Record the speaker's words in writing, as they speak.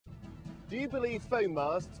Do you believe phone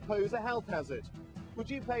masts pose a health hazard? Would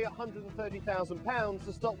you pay £130,000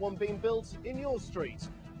 to stop one being built in your street?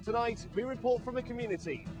 Tonight, we report from a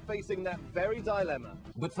community facing that very dilemma.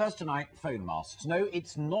 But first tonight, phone masts. No,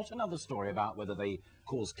 it's not another story about whether they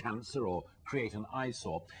cause cancer or create an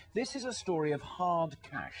eyesore. This is a story of hard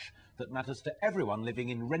cash that matters to everyone living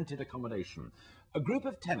in rented accommodation. A group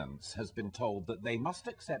of tenants has been told that they must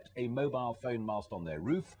accept a mobile phone mast on their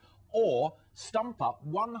roof or stump up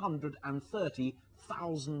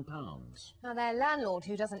 £130,000. Now, their landlord,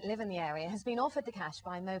 who doesn't live in the area, has been offered the cash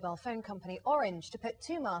by mobile phone company Orange to put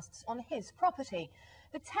 2 masts on his property.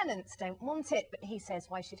 The tenants don't want it, but he says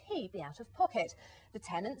why should he be out of pocket? The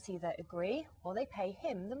tenants either agree or they pay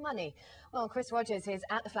him the money. Well, Chris Rogers is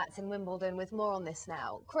at the flats in Wimbledon with more on this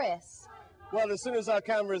now. Chris. Well, as soon as our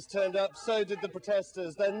cameras turned up, so did the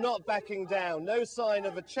protesters. They're not backing down. No sign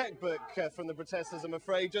of a checkbook from the protesters, I'm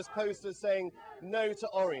afraid, just posters saying no to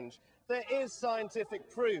Orange. There is scientific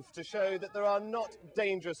proof to show that there are not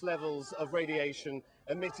dangerous levels of radiation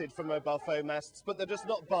emitted from mobile phone masts, but they're just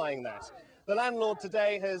not buying that. The landlord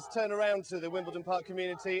today has turned around to the Wimbledon Park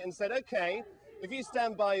community and said, OK, if you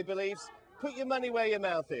stand by your beliefs, put your money where your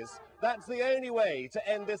mouth is. That's the only way to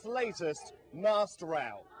end this latest mast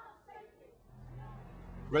row.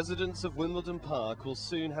 Residents of Wimbledon Park will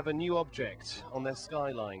soon have a new object on their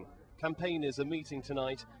skyline. Campaigners are meeting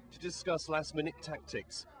tonight to discuss last-minute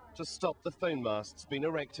tactics to stop the phone masts being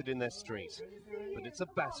erected in their street. But it's a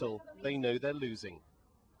battle they know they're losing.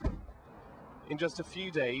 In just a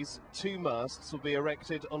few days, 2 masts will be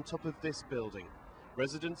erected on top of this building.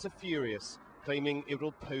 Residents are furious, claiming it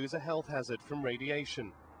will pose a health hazard from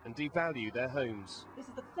radiation and devalue their homes. This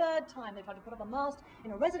is the 3rd time they've tried to put up a mast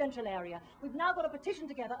in a residential area. We've now got a petition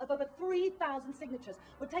together of over 3,000 signatures.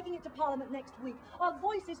 We're taking it to Parliament next week. Our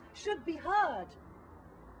voices should be heard.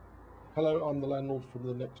 Hello, I'm the landlord from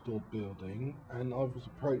the next door building, and I was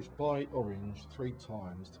approached by Orange 3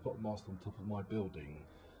 times to put a mast on top of my building.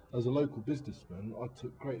 As a local businessman, I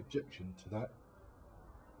took great objection to that.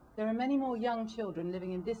 There are many more young children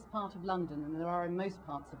living in this part of London than there are in most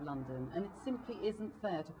parts of London, and it simply isn't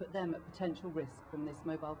fair to put them at potential risk from this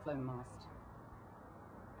mobile phone mast.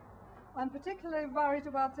 I'm particularly worried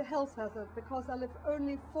about the health hazard because I live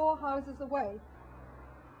only 4 houses away.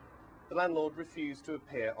 The landlord refused to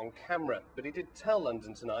appear on camera, but he did tell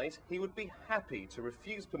London Tonight he would be happy to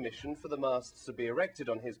refuse permission for the masts to be erected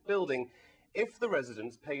on his building if the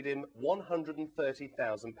residents paid him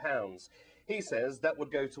 £130,000. He says that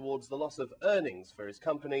would go towards the loss of earnings for his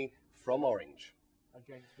company from Orange.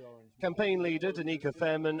 Campaign leader Danica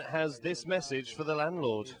Fairman has this message for the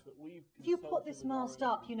landlord. If you put this mast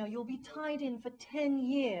up, you know, you'll be tied in for 10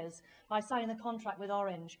 years by signing the contract with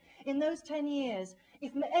Orange. In those 10 years,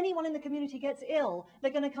 if anyone in the community gets ill,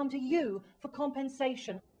 they're going to come to you for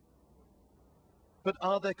compensation. But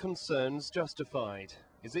are their concerns justified?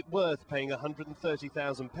 Is it worth paying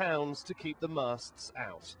 £130,000 to keep the masts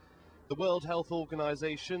out? The World Health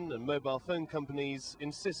Organization and mobile phone companies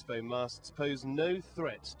insist phone masts pose no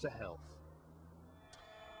threat to health.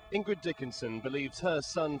 Ingrid Dickinson believes her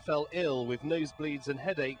son fell ill with nosebleeds and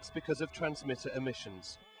headaches because of transmitter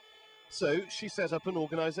emissions. So she set up an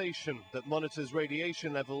organisation that monitors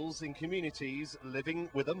radiation levels in communities living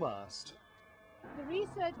with a mast. The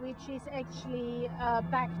research, which is actually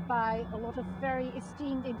backed by a lot of very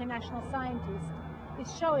esteemed international scientists, is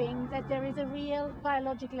showing that there is a real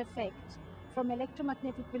biological effect from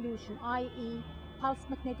electromagnetic pollution, i.e. pulsed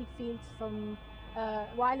magnetic fields from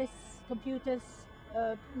wireless computers,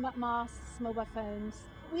 masts, mobile phones.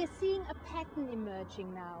 We are seeing a pattern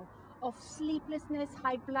emerging now of sleeplessness,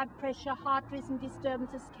 high blood pressure, heart rhythm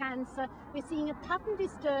disturbances, cancer. We're seeing a pattern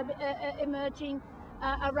emerging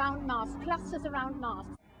around masts, clusters around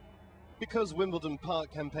masts. Because Wimbledon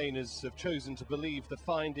Park campaigners have chosen to believe the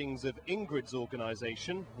findings of Ingrid's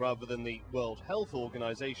organisation rather than the World Health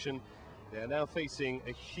Organization, they are now facing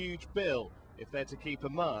a huge bill if they're to keep a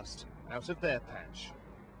mast out of their patch.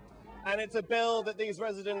 And it's a bill that these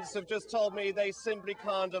residents have just told me they simply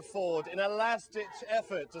can't afford. In a last-ditch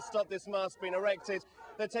effort to stop this mast being erected,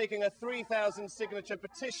 they're taking a 3,000 signature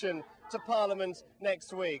petition to Parliament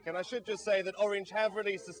next week. And I should just say that Orange have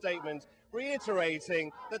released a statement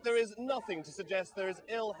reiterating that there is nothing to suggest there is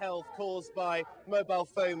ill health caused by mobile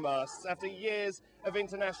phone masts after years of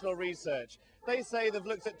international research. They say they've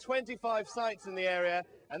looked at 25 sites in the area,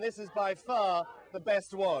 and this is by far the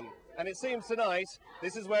best one. And it seems tonight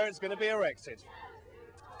this is where it's going to be erected.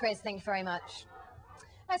 Chris, thank you very much.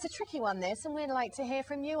 That's a tricky one, this, and we'd like to hear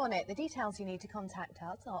from you on it. The details you need to contact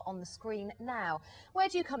us are on the screen now. Where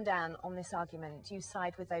do you come down on this argument? Do you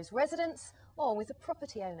side with those residents or with the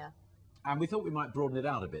property owner? And we thought we might broaden it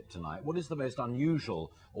out a bit tonight. What is the most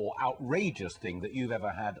unusual or outrageous thing that you've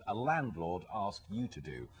ever had a landlord ask you to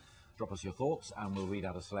do? Drop us your thoughts and we'll read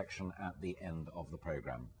out a selection at the end of the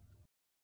programme.